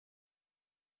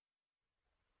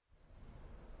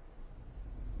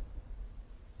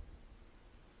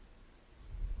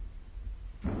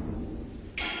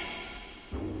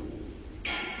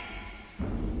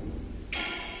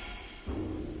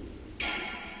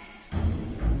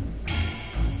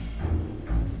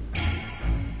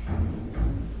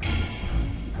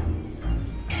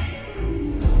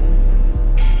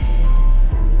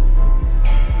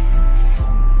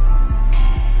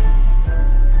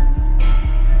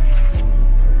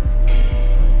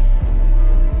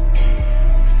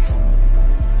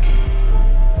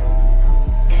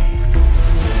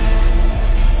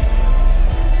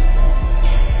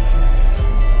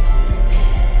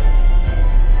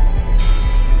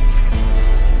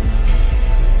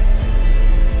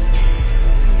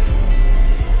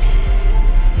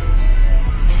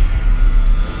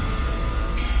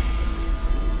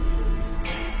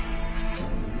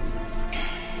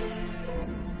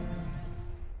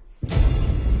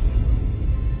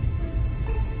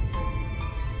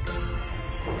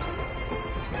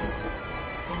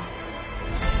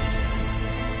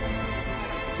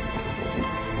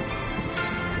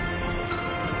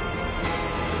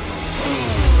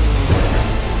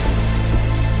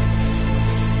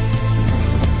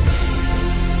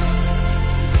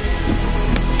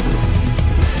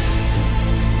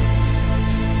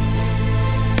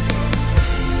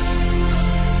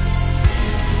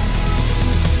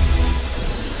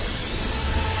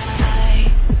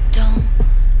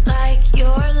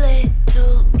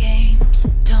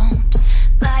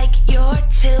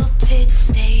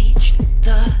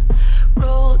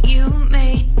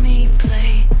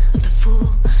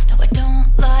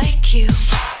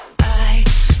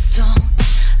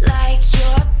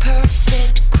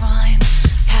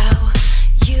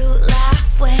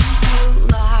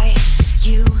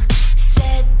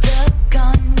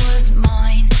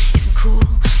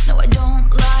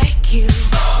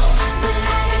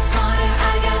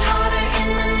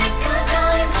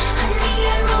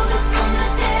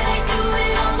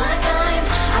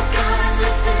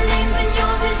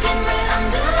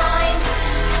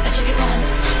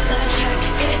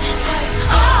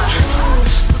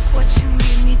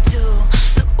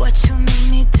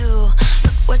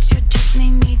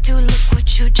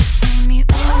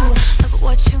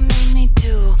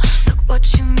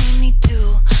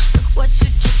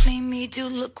do.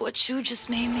 Look what you just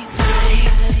made me do.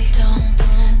 I don't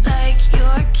like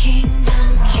your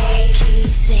kingdom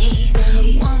keys.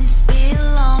 They once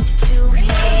belonged to me.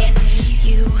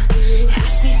 You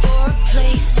asked me for a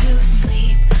place to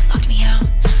sleep, locked me out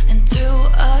and threw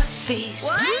a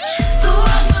feast. The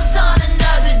world moves on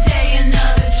another day,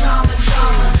 another drama,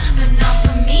 but not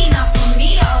for me, not for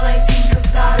me. All I think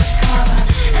about is karma.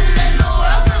 And then the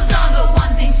world moves on, but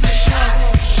one thing's for sure,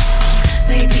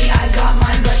 maybe I got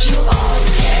mine, but you'll all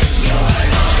get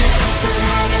yours. But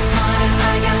I got smarter,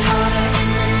 I got harder in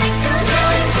the nick of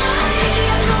time.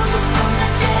 I rose up from the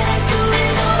dead, I do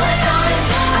it all I done.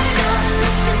 I've got a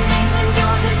list of names and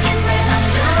yours is in red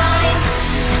underlined.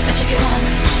 I check it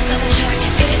once, then I check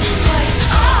it twice.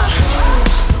 Oh,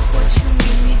 look what you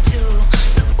made me do.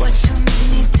 Look what you made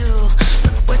me do.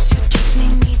 Look what you just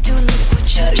made me do. Look what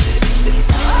you just made me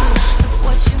do. Look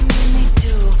what you made me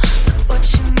do. Look what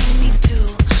you made me do.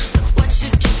 Look what you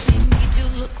just made me do.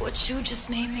 Look what you just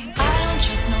made me do. I don't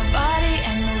trust nobody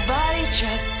and nobody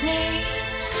trusts me.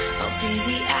 I'll be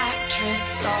the actress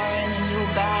starring in your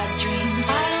bad dreams.